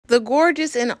The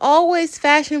gorgeous and always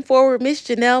fashion-forward Miss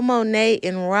Janelle Monae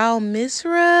in Raw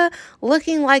Misra,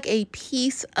 looking like a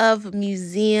piece of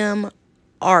museum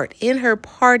art. In her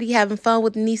party, having fun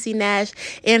with Niecy Nash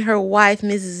and her wife,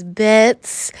 Mrs.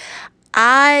 Betts.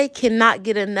 I cannot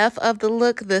get enough of the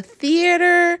look, the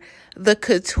theater, the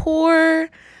couture,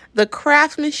 the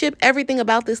craftsmanship. Everything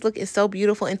about this look is so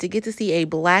beautiful, and to get to see a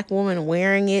Black woman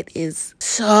wearing it is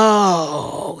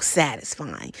so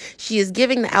satisfying. She is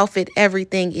giving the outfit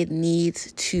everything it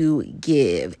needs to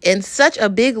give. And such a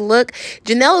big look.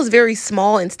 Janelle is very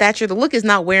small in stature. The look is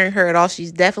not wearing her at all.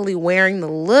 She's definitely wearing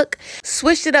the look.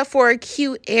 Switched it up for a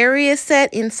cute area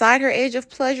set inside her Age of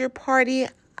Pleasure party.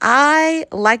 I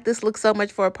like this look so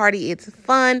much for a party. It's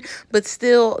fun, but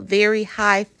still very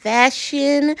high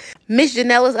fashion. Miss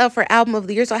Janelle is up for Album of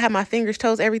the Year, so I have my fingers,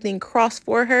 toes, everything crossed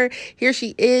for her. Here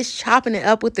she is chopping it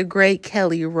up with the great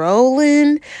Kelly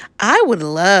Rowland. I would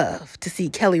love to see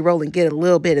Kelly Rowland get a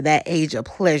little bit of that Age of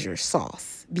Pleasure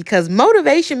sauce, because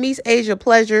motivation meets Age of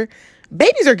Pleasure.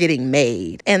 Babies are getting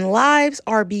made and lives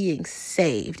are being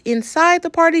saved. Inside the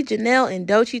party, Janelle and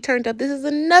Doechii turned up. This is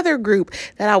another group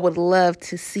that I would love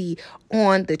to see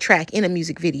on the track in a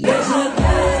music video.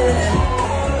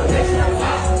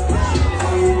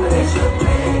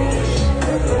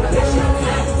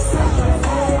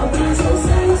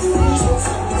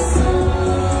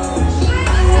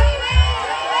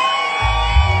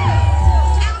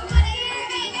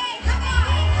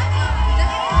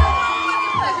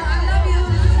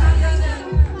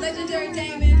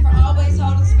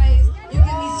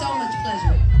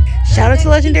 Shout out to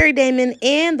Legendary Damon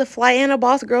and the Flyana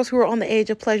Boss Girls who are on the Age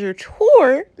of Pleasure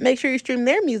tour. Make sure you stream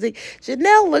their music.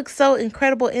 Janelle looks so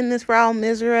incredible in this Raw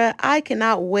Misra. I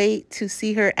cannot wait to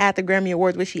see her at the Grammy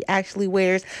Awards, which she actually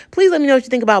wears. Please let me know what you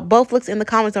think about both looks in the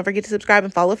comments. Don't forget to subscribe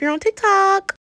and follow if you're on TikTok.